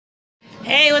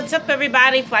Hey, what's up,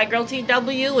 everybody? Fly Girl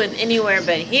TW and Anywhere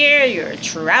But Here, your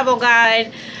travel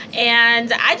guide.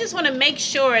 And I just want to make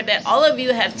sure that all of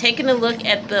you have taken a look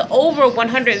at the over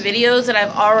 100 videos that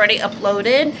I've already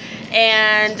uploaded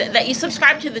and that you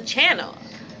subscribe to the channel.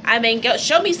 I mean,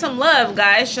 show me some love,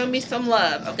 guys. Show me some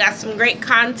love. I've got some great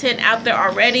content out there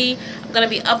already. I'm going to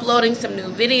be uploading some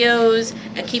new videos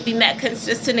and keeping that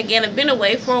consistent. Again, I've been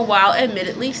away for a while,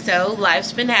 admittedly, so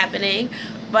life's been happening.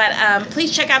 But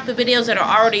please check out the videos that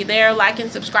are already there. Like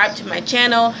and subscribe to my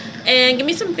channel. And give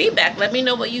me some feedback. Let me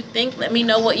know what you think. Let me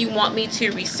know what you want me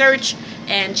to research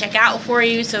and check out for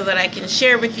you so that I can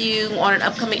share with you on an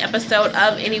upcoming episode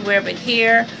of Anywhere But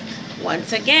Here.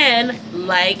 Once again,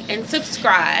 like and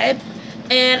subscribe.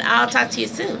 And I'll talk to you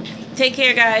soon. Take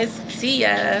care, guys. See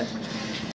ya.